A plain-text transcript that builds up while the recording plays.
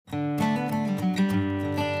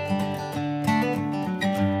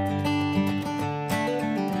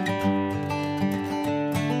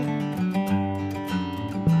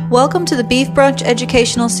Welcome to the Beef Brunch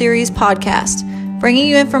Educational Series podcast, bringing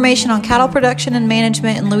you information on cattle production and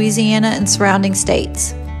management in Louisiana and surrounding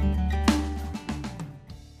states.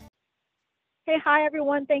 Hey, hi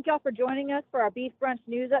everyone. Thank y'all for joining us for our Beef Brunch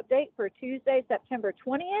news update for Tuesday, September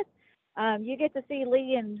 20th. You get to see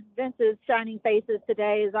Lee and Vince's shining faces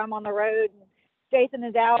today as I'm on the road. Jason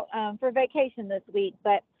is out for vacation this week,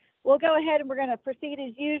 but we'll go ahead and we're going to proceed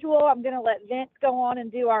as usual. I'm going to let Vince go on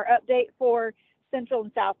and do our update for Central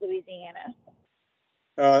and South Louisiana.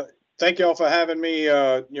 Thank y'all for having me.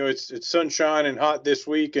 It's sunshine and hot this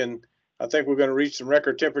week, and I think we're going to reach some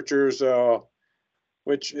record temperatures,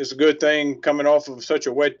 which is a good thing coming off of such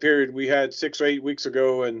a wet period we had 6 or 8 weeks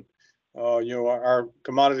ago. And our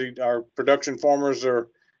production farmers are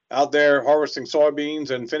out there harvesting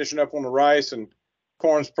soybeans and finishing up on the rice, and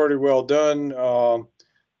corn's pretty well done. A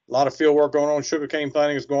lot of field work going on. Sugarcane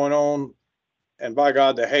planting is going on. And by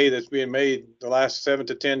God, the hay that's being made the last 7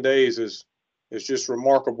 to 10 days is just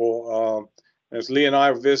remarkable. As Lee and I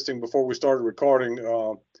were visiting before we started recording,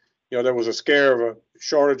 there was a scare of a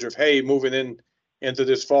shortage of hay moving into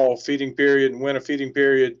this fall feeding period and winter feeding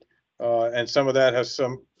period, and some of that has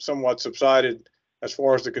somewhat subsided as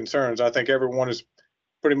far as the concerns. I think everyone has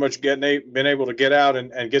pretty much been able to get out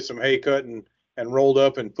and get some hay cut and rolled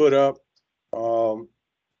up and put up.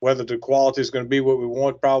 Whether the quality is going to be what we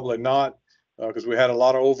want, probably not. Because we had a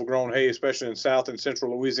lot of overgrown hay, especially in South and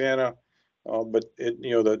Central Louisiana. But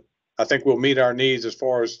I think we'll meet our needs as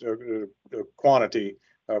far as the quantity.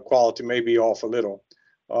 Quality may be off a little.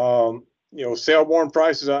 Sale-born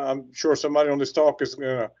prices, I'm sure somebody on this talk is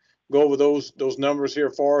going to go over those numbers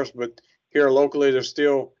here for us. But here locally, there's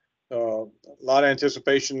still a lot of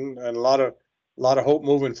anticipation and a lot of hope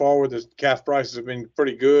moving forward. The calf prices have been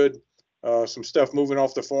pretty good. Some stuff moving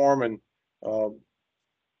off the farm and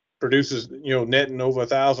produces, netting over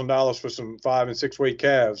 $1,000 for some 5 and 6 weight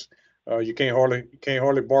calves. You can't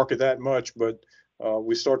hardly bark at that much, but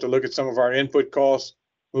we start to look at some of our input costs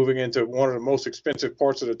moving into one of the most expensive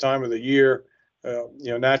parts of the time of the year.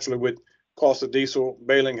 Naturally with cost of diesel,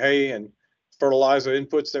 baling hay, and fertilizer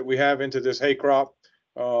inputs that we have into this hay crop,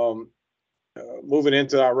 moving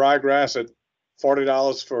into our ryegrass at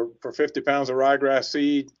 $40 for 50 pounds of ryegrass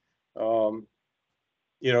seed.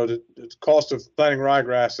 The cost of planting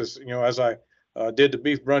ryegrass is, as I did the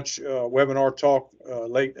Beef Brunch webinar talk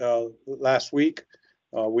late last week,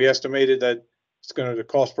 we estimated that it's going to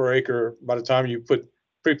cost per acre by the time you put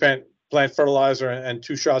pre-plant fertilizer and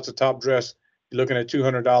 2 shots of top dress, you're looking at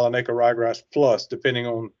 $200 an acre ryegrass plus, depending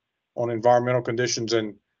on environmental conditions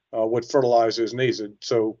and what fertilizer is needed.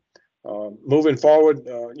 So moving forward,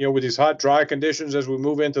 with these hot, dry conditions as we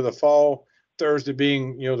move into the fall, Thursday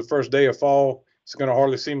being, the first day of fall, it's going to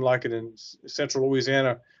hardly seem like it in Central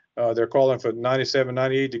Louisiana. They're calling for 97,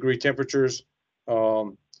 98 degree temperatures.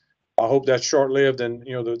 I hope that's short-lived, and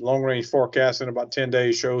the long-range forecast in about 10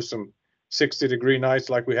 days shows some 60-degree nights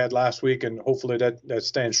like we had last week, and hopefully that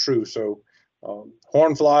stands true. So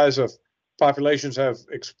horn flies of populations have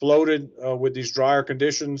exploded with these drier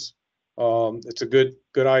conditions. It's a good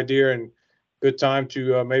idea and good time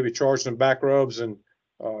to maybe charge some back rubs and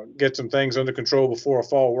get some things under control before a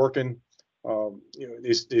fall working.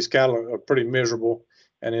 These cattle are pretty miserable,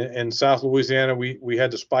 and in South Louisiana we had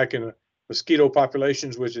the spike in mosquito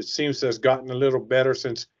populations, which it seems to has gotten a little better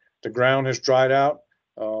since the ground has dried out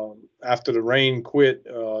after the rain quit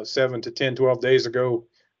 7 to 10, 12 days ago.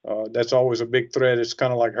 That's always a big threat. It's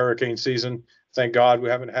kind of like hurricane season. Thank God we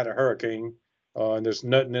haven't had a hurricane, and there's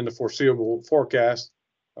nothing in the foreseeable forecast,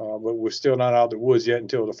 but we're still not out of the woods yet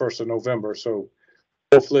until the 1st of November. So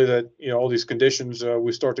hopefully that, all these conditions,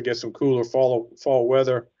 we start to get some cooler fall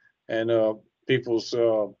weather, and people's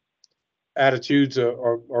attitudes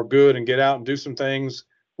are good, and get out and do some things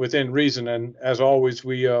within reason. And as always,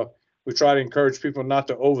 we try to encourage people not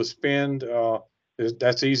to overspend.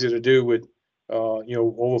 That's easy to do with, over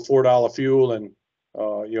 $4 fuel and,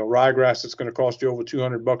 ryegrass that's going to cost you over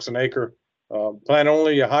 $200 an acre. Plant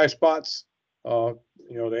only your high spots, the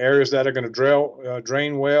areas that are going to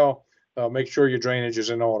drain well. Make sure your drainage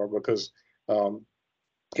is in order, because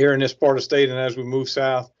here in this part of the state, and as we move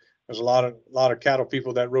south, there's a lot of cattle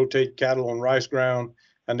people that rotate cattle on rice ground,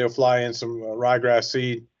 and they'll fly in some ryegrass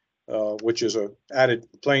seed, which is a added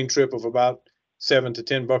plane trip of about $7 to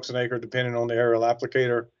 $10 an acre, depending on the aerial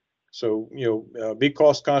applicator. So be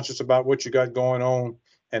cost conscious about what you got going on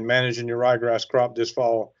and managing your ryegrass crop this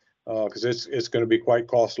fall, because it's going to be quite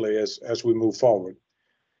costly as we move forward.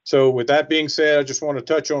 So with that being said, I just want to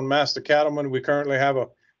touch on Master Cattlemen. We currently have a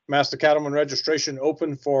Master Cattleman registration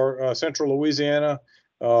open for Central Louisiana.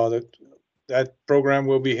 That program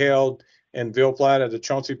will be held in Ville Platte at the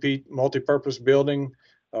Chauncey Peete Multipurpose Building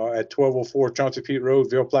at 1204 Chauncey Pete Road,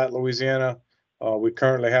 Ville Platte, Louisiana. We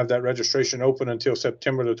currently have that registration open until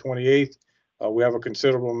September the 28th. We have a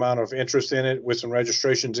considerable amount of interest in it with some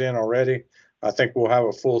registrations in already. I think we'll have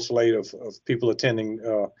a full slate of people attending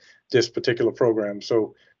this particular program.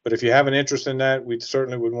 So, but if you have an interest in that, we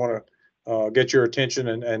certainly would want to get your attention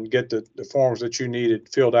and get the forms that you needed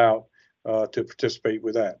filled out to participate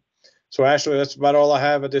with that. So Ashley, that's about all I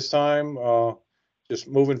have at this time. Just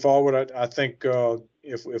moving forward, I think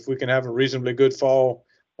if we can have a reasonably good fall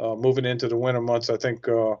moving into the winter months, I think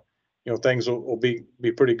things will be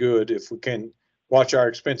pretty good if we can watch our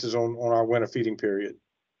expenses on our winter feeding period.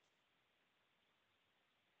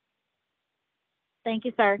 Thank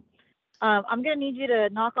you, sir. I'm going to need you to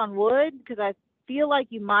knock on wood because I feel like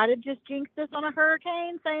you might have just jinxed us on a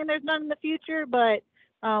hurricane saying there's none in the future, but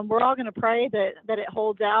we're all going to pray that it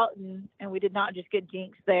holds out and we did not just get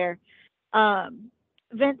jinxed there.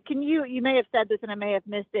 Vince, you may have said this and I may have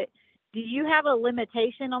missed it. Do you have a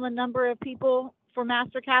limitation on the number of people for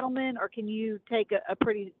Master Cattlemen, or can you take a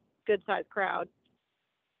pretty good sized crowd?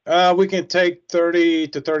 We can take 30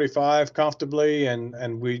 to 35 comfortably,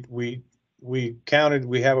 and we counted,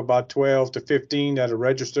 we have about 12 to 15 that are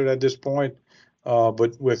registered at this point.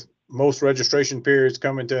 But with most registration periods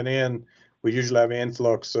coming to an end, we usually have an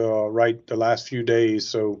influx right the last few days.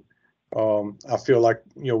 So I feel like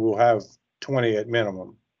we'll have 20 at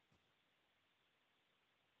minimum.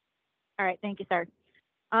 All right, thank you, sir.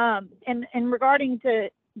 And regarding to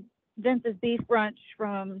Vince's beef brunch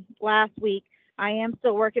from last week, I am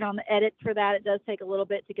still working on the edits for that. It does take a little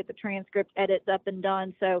bit to get the transcript edits up and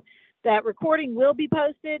done. So that recording will be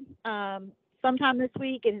posted sometime this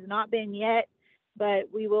week. It has not been yet, but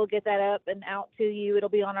we will get that up and out to you. It'll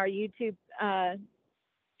be on our YouTube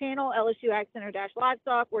channel, LSU Ag Center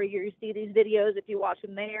Livestock, where you see these videos if you watch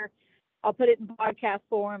them there. I'll put it in podcast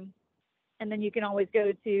form, and then you can always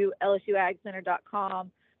go to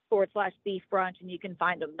lsuagcenter.com/beef brunch, and you can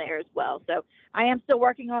find them there as well. So I am still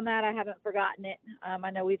working on that. I haven't forgotten it.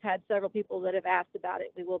 I know we've had several people that have asked about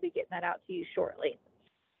it. We will be getting that out to you shortly.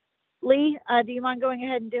 Lee, do you mind going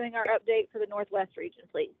ahead and doing our update for the Northwest region,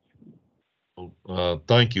 please?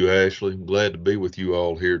 Thank you, Ashley. I'm glad to be with you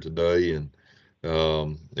all here today and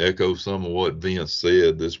echo some of what Vince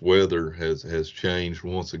said. This weather has changed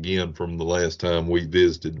once again from the last time we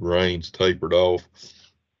visited. Rain's tapered off.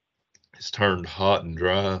 It's turned hot and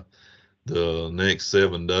dry. The next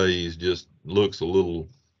 7 days just looks a little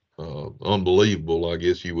unbelievable, I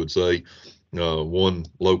guess you would say. One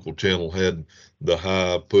local channel had the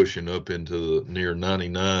high pushing up into near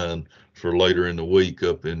 99 for later in the week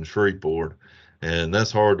up in Shreveport. And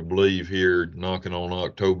that's hard to believe here, knocking on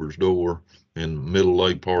October's door in middle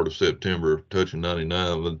late part of September, touching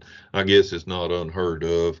 99. But I guess it's not unheard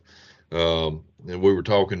of. And we were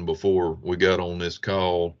talking before we got on this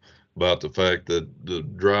call about the fact that the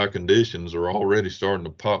dry conditions are already starting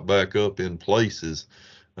to pop back up in places.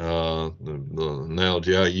 The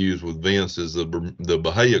analogy I use with Vince is the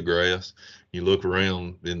Bahia grass. You look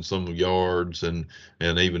around in some yards and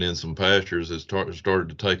even in some pastures, it's started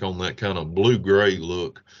to take on that kind of blue-gray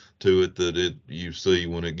look to it that you see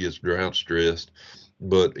when it gets drought stressed.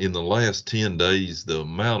 But in the last 10 days, the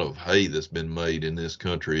amount of hay that's been made in this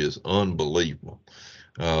country is unbelievable.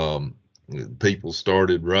 People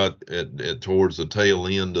started right at towards the tail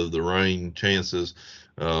end of the rain chances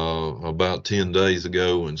about 10 days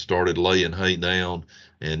ago and started laying hay down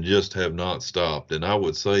and just have not stopped. And I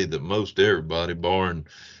would say that most everybody, barring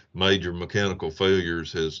major mechanical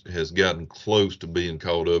failures, has gotten close to being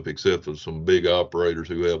caught up, except for some big operators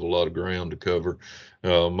who have a lot of ground to cover.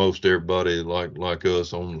 Most everybody like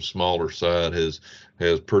us on the smaller side has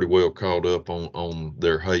pretty well caught up on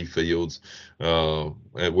their hay fields. And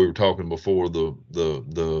we were talking before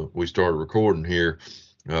we started recording here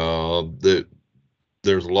that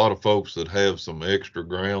there's a lot of folks that have some extra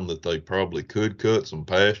ground that they probably could cut, some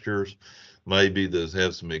pastures maybe that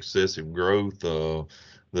have some excessive growth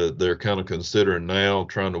that they're kind of considering now,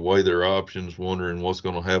 trying to weigh their options, wondering what's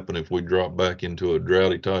going to happen if we drop back into a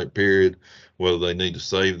droughty type period, whether they need to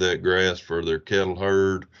save that grass for their cattle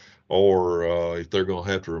herd or if they're going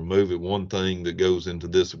to have to remove it. One thing that goes into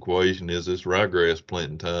this equation is this ryegrass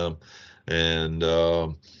planting time. And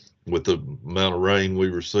with the amount of rain we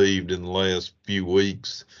received in the last few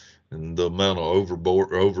weeks and the amount of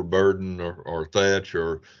overburden or thatch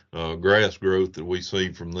or grass growth that we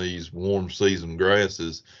see from these warm season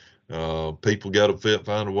grasses, people got to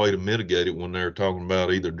find a way to mitigate it when they're talking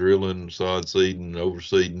about either drilling, sod seeding,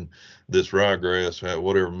 overseeding this ryegrass,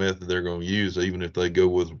 whatever method they're going to use, even if they go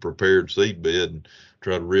with a prepared seed bed and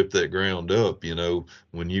try to rip that ground up.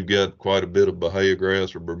 When you've got quite a bit of Bahia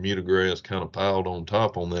grass or Bermuda grass kind of piled on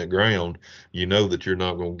top on that ground, that you're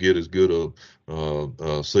not going to get as good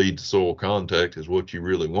a seed to soil contact as what you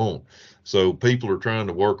really want. So people are trying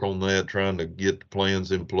to work on that, trying to get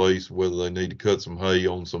plans in place, whether they need to cut some hay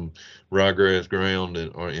on some ryegrass ground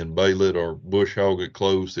and bale it or bush hog it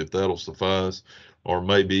close if that'll suffice, or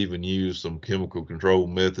maybe even use some chemical control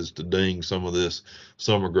methods to ding some of this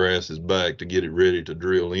summer grasses back to get it ready to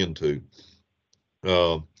drill into.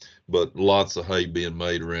 But lots of hay being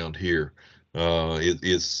made around here.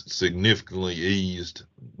 It's significantly eased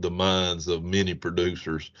the minds of many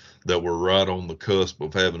producers that were right on the cusp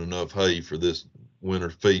of having enough hay for this winter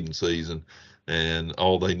feeding season, and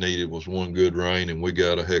all they needed was one good rain, and we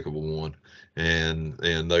got a heck of a one, and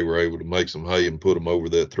they were able to make some hay and put them over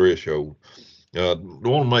that threshold. I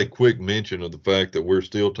want to make quick mention of the fact that we're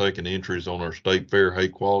still taking entries on our State Fair Hay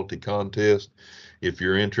Quality Contest. If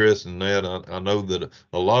you're interested in that, I know that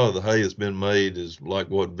a lot of the hay that's been made is like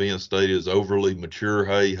what Vince stated, is overly mature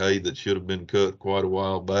hay that should have been cut quite a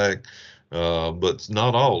while back, but it's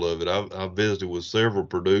not all of it. I've visited with several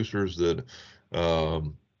producers that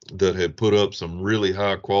had put up some really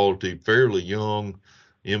high quality, fairly young,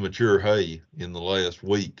 immature hay in the last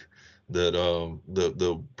week that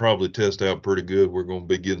they'll probably test out pretty good. We're going to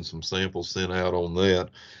be getting some samples sent out on that.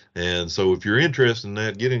 And so if you're interested in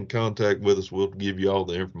that, get in contact with us. We'll give you all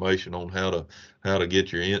the information on how to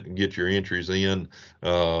get your entries in.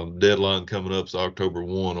 Deadline coming up is October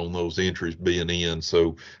 1 on those entries being in.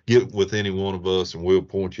 So get with any one of us and we'll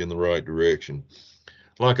point you in the right direction.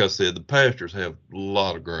 Like I said, the pastures have a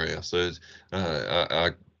lot of grass.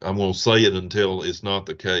 I'm going to say it until it's not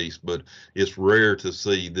the case, but it's rare to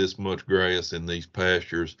see this much grass in these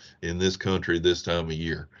pastures in this country this time of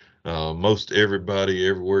year. Most everybody,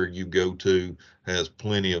 everywhere you go to, has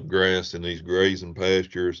plenty of grass in these grazing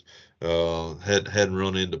pastures. Hadn't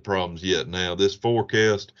run into problems yet. Now, this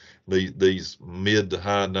forecast, these mid to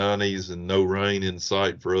high 90s and no rain in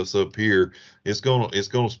sight for us up here, it's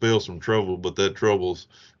gonna spell some trouble, but that trouble's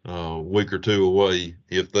a week or two away,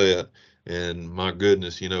 if that. And my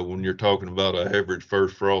goodness, when you're talking about an average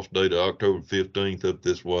first frost date of October 15th up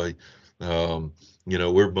this way,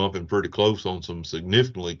 we're bumping pretty close on some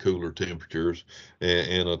significantly cooler temperatures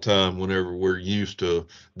and a time whenever we're used to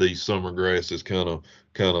these summer grasses kind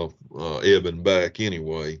of ebbing back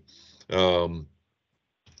anyway.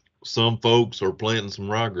 Some folks are planting some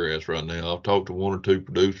ryegrass right now. I've talked to one or two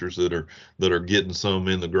producers that are getting some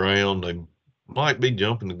in the ground. They might be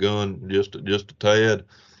jumping the gun just a tad.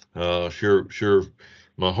 Sure.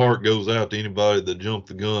 My heart goes out to anybody that jumped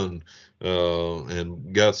the gun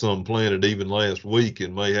and got some planted even last week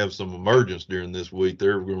and may have some emergence during this week.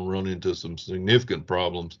 They're going to run into some significant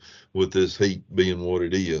problems with this heat being what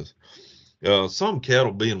it is. Some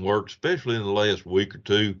cattle being worked, especially in the last week or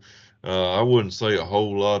two. I wouldn't say a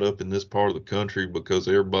whole lot up in this part of the country because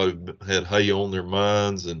everybody had hay on their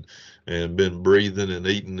minds and been breathing and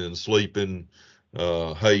eating and sleeping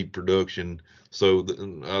hay production. So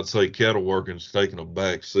I'd say cattle working's taking a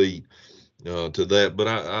back seat to that. But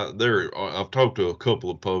I've talked to a couple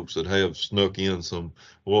of folks that have snuck in some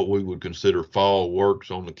what we would consider fall works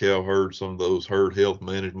on the cow herd, some of those herd health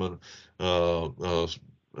management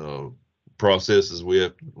processes we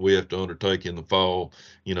have to undertake in the fall.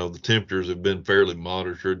 The temperatures have been fairly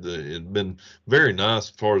monitored. It's been very nice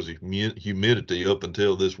as far as the humidity up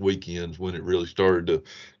until this weekend when it really started to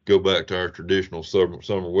go back to our traditional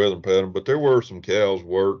summer weather pattern. But there were some cows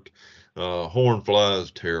worked. Horn fly is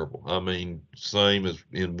terrible. I mean, same as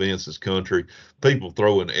in Vince's country, people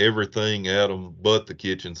throwing everything at them but the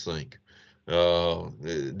kitchen sink.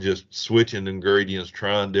 Just switching ingredients,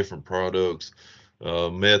 trying different products.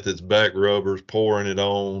 Methods, back rubbers, pouring it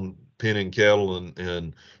on, pinning cattle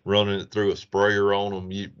and running it through a sprayer on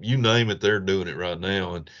them. You name it, they're doing it right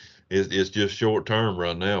now. And it's just short term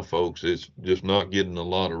right now, folks. It's just not getting a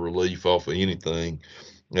lot of relief off of anything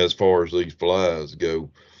as far as these flies go.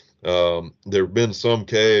 There have been some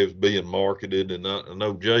calves being marketed, and I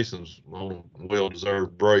know Jason's on a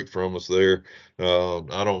well-deserved break from us there.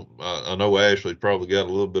 I know Ashley's probably got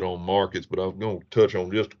a little bit on markets, but I'm going to touch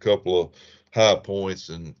on just a couple of high points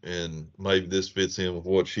and maybe this fits in with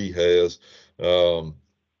what she has.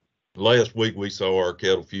 Last week we saw our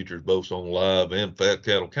cattle futures both on live and fat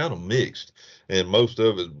cattle kind of mixed, and most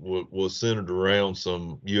of it was centered around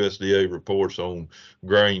some USDA reports on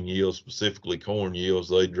grain yields, specifically corn yields.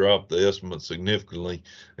 They dropped the estimate significantly,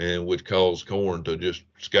 and which caused corn to just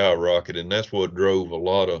skyrocket, and that's what drove a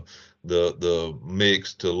lot of the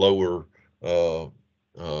mix to lower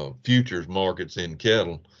futures markets in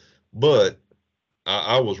cattle. But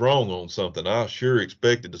I was wrong on something. I sure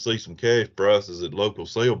expected to see some cash prices at local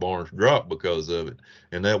sale barns drop because of it,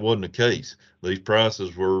 and that wasn't the case. These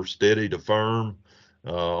prices were steady to firm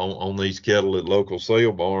on these cattle at local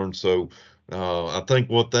sale barns. So I think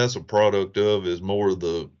what that's a product of is more of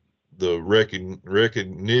the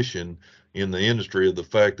recognition in the industry of the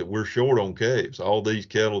fact that we're short on calves. All these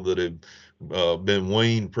cattle that have been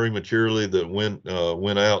weaned prematurely that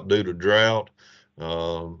went out due to drought,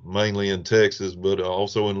 mainly in Texas, but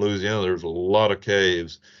also in Louisiana. There's a lot of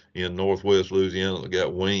calves in Northwest Louisiana that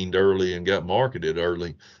got weaned early and got marketed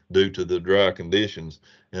early due to the dry conditions.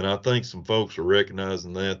 And I think some folks are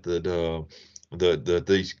recognizing that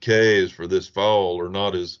these calves for this fall are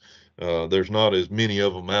not as there's not as many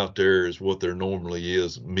of them out there as what there normally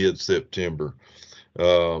is mid-September.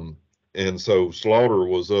 Um, and so slaughter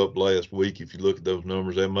was up last week. If you look at those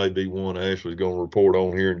numbers, that may be one Ashley's going to report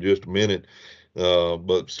on here in just a minute.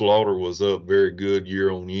 But slaughter was up very good year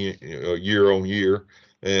on year,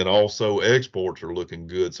 and also exports are looking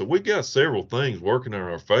good. So we got several things working in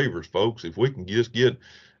our favors, folks. If we can just get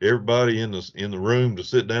everybody in the room to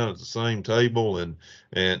sit down at the same table and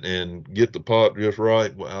get the pot just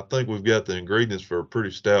right, well, I think we've got the ingredients for a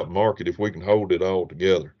pretty stout market if we can hold it all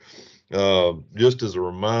together. Just as a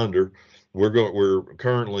reminder, we're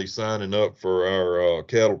currently signing up for our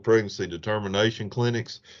cattle pregnancy determination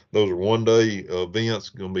clinics. Those are one-day events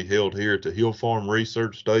going to be held here at the Hill Farm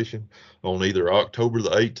Research Station on either October the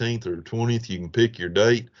 18th or the 20th. You can pick your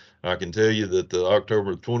date. I can tell you that the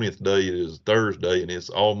October 20th date is Thursday and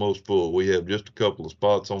it's almost full. We have just a couple of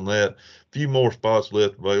spots on that. A few more spots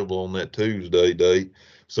left available on that Tuesday date.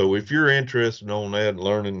 So if you're interested on that and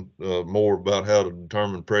learning more about how to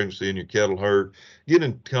determine pregnancy in your cattle herd, get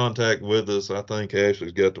in contact with us. I think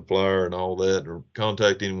Ashley's got the flyer and all that, or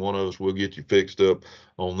contact any one of us. We'll get you fixed up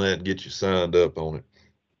on that and get you signed up on it.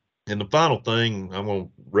 And the final thing, I'm going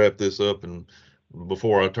to wrap this up and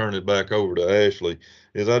before I turn it back over to Ashley,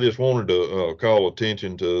 is I just wanted to call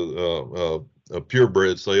attention to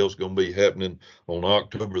purebred sales going to be happening on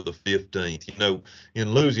October the 15th. You know,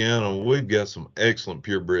 in Louisiana, we've got some excellent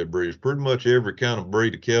purebred breeds. Pretty much every kind of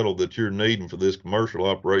breed of cattle that you're needing for this commercial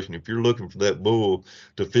operation, if you're looking for that bull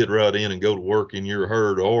to fit right in and go to work in your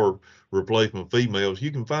herd or replacement females,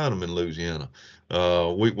 you can find them in Louisiana.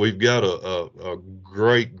 We've got a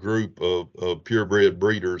great group of purebred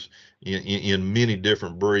breeders in many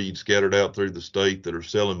different breeds scattered out through the state that are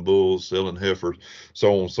selling bulls, selling heifers,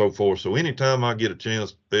 so on and so forth. So anytime I get a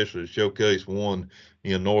chance, especially to showcase one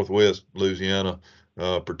in Northwest Louisiana,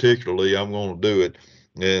 particularly, I'm going to do it.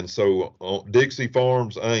 And so Dixie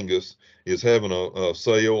Farms Angus is having a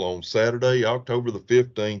sale on Saturday, October the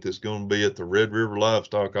 15th. It's going to be at the Red River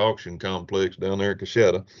Livestock Auction Complex down there in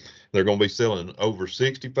Coshada. They're going to be selling over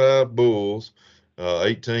 65 bulls,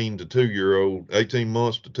 18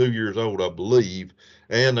 months to 2 years old, I believe,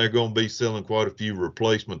 and they're going to be selling quite a few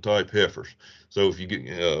replacement type heifers. So if you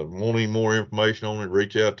want any more information on it,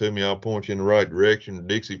 reach out to me. I'll point you in the right direction.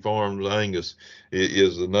 Dixie Farms Angus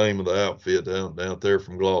is the name of the outfit out there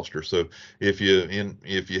from Gloucester. So if you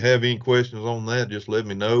have any questions on that, just let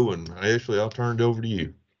me know. And Ashley, I'll turn it over to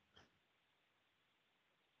you.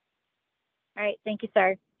 All right, thank you,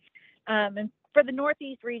 sir. And for the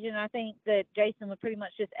Northeast region, I think that Jason would pretty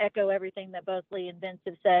much just echo everything that both Lee and Vince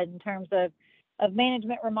have said in terms of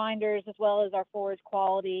management reminders as well as our forage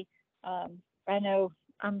quality. I know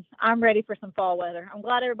I'm ready for some fall weather. I'm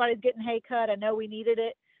glad everybody's getting hay cut. I know we needed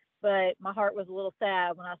it, but my heart was a little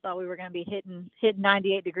sad when I saw we were going to be hitting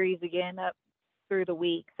 98 degrees again up through the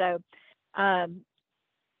week. So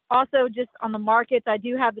also just on the markets, I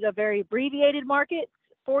do have a very abbreviated market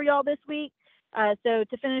for y'all this week. So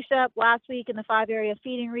to finish up, last week in the 5-area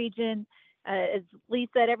feeding region, as Lee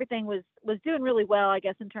said, everything was doing really well, I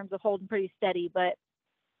guess, in terms of holding pretty steady. But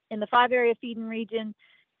in the 5-area feeding region,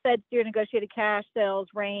 Fed steer negotiated cash sales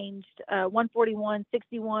ranged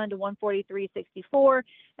 141.61 to 143.64,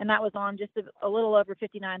 and that was on just a little over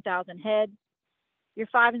 59,000 head. Your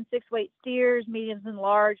 5 and 6 weight steers, mediums and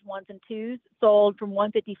large, 1s and 2s, sold from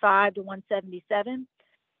 155 to 177.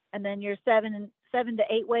 And then your 7 to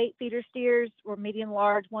 8 weight feeder steers were medium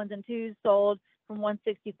large 1s and 2s, sold from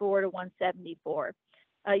 164 to 174.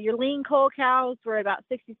 Your lean cull cows were about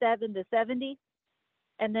 67 to 70.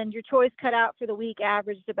 And then your choice cutout for the week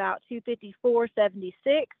averaged about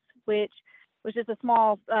 254.76, which was just a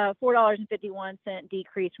small $4.51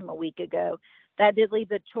 decrease from a week ago. That did leave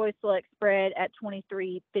the choice select spread at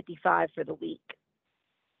 23.55 for the week.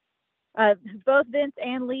 Both Vince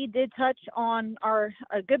and Lee did touch on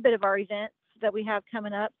a good bit of our events that we have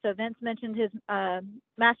coming up. So Vince mentioned his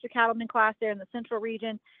Master Cattleman class there in the Central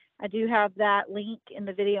region. I do have that link in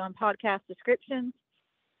the video and podcast descriptions.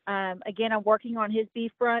 Again, I'm working on his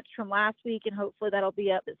beef brunch from last week, and hopefully that'll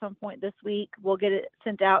be up at some point this week. We'll get it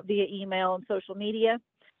sent out via email and social media.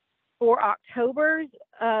 For October's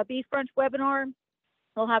beef brunch webinar,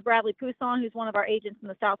 we'll have Bradley Pousson, who's one of our agents in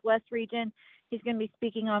the Southwest region. He's going to be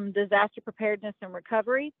speaking on disaster preparedness and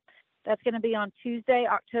recovery. That's going to be on Tuesday,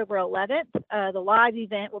 October 11th. The live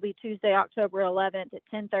event will be Tuesday, October 11th at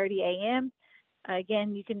 10:30 a.m.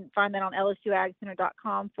 Again, you can find that on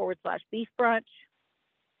lsuagcenter.com/beef brunch.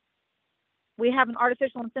 We have an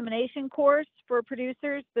artificial insemination course for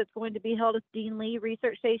producers that's going to be held at Dean Lee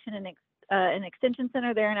Research Station and Extension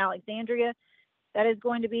Center there in Alexandria. That is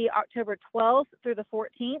going to be October 12th through the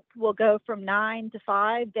 14th. We'll go from 9 to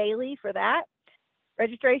 5 daily for that.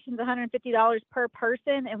 Registration is $150 per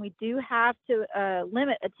person, and we do have to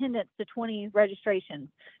limit attendance to 20 registrations.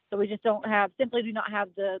 So we just simply do not have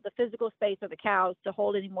the physical space or the cows to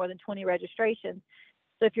hold any more than 20 registrations.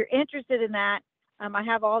 So if you're interested in that, I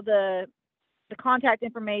have all the contact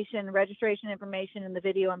information, registration information in the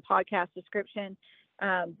video and podcast description.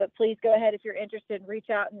 But please go ahead if you're interested and reach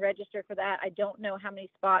out and register for that. I don't know how many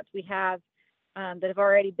spots we have that have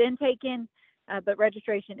already been taken, but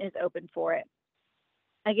registration is open for it.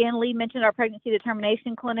 Again, Lee mentioned our pregnancy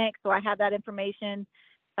determination clinic, so I have that information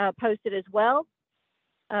posted as well.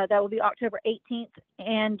 That will be October 18th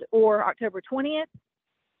and or October 20th.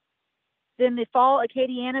 Then the Fall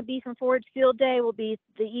Acadiana Beef and Forage Field Day will be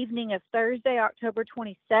the evening of Thursday, October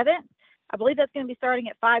 27th. I believe that's going to be starting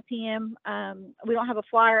at 5 p.m. We don't have a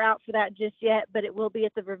flyer out for that just yet, but it will be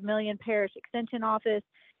at the Vermilion Parish Extension Office,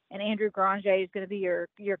 and Andrew Granger is going to be your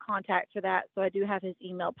contact for that, so I do have his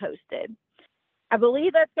email posted. I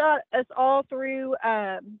believe that's got us all through,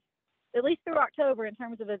 at least through October in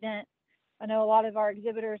terms of events. I know a lot of our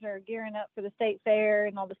exhibitors are gearing up for the state fair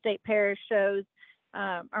and all the state parish shows.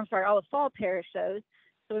 All the fall parish shows.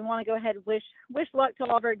 So we want to go ahead and wish luck to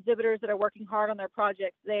all of our exhibitors that are working hard on their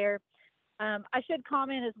projects there. I should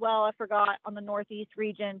comment as well, I forgot, on the Northeast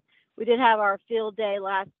region. We did have our field day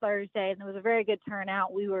last Thursday, and it was a very good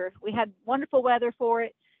turnout. We had wonderful weather for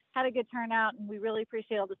it, had a good turnout, and we really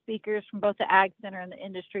appreciate all the speakers from both the Ag Center and the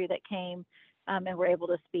industry that came and were able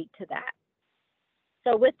to speak to that.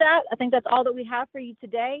 So with that, I think that's all that we have for you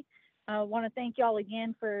today. I want to thank y'all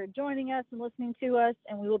again for joining us and listening to us,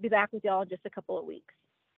 and we will be back with y'all in just a couple of weeks.